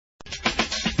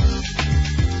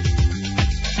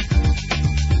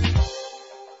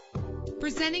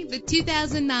Presenting the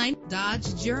 2009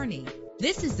 Dodge Journey.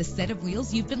 This is the set of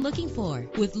wheels you've been looking for.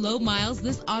 With low miles,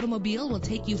 this automobile will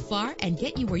take you far and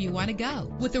get you where you want to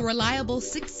go. With a reliable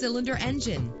 6-cylinder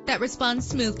engine that responds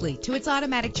smoothly to its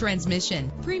automatic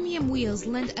transmission, premium wheels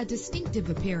lend a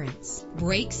distinctive appearance.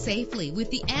 Brake safely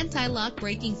with the anti-lock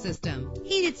braking system.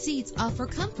 Heated seats offer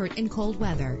comfort in cold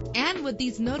weather. And with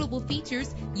these notable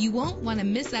features, you won't want to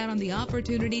miss out on the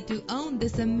opportunity to own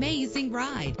this amazing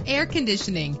ride. Air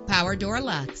conditioning, power door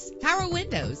locks, power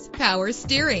windows, power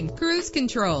steering, cruise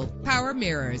control, power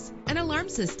mirrors, an alarm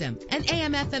system, an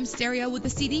AM/FM stereo with a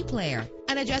CD player,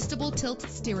 an adjustable tilt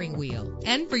steering wheel.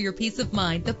 And for your peace of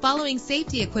mind, the following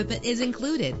safety equipment is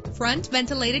included: front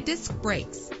ventilated disc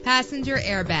brakes, passenger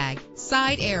airbag,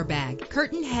 side airbag,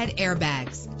 curtain head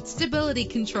airbags, stability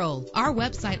control. Our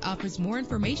website offers more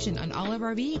information on all of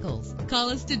our vehicles. Call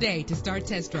us today to start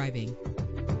test driving.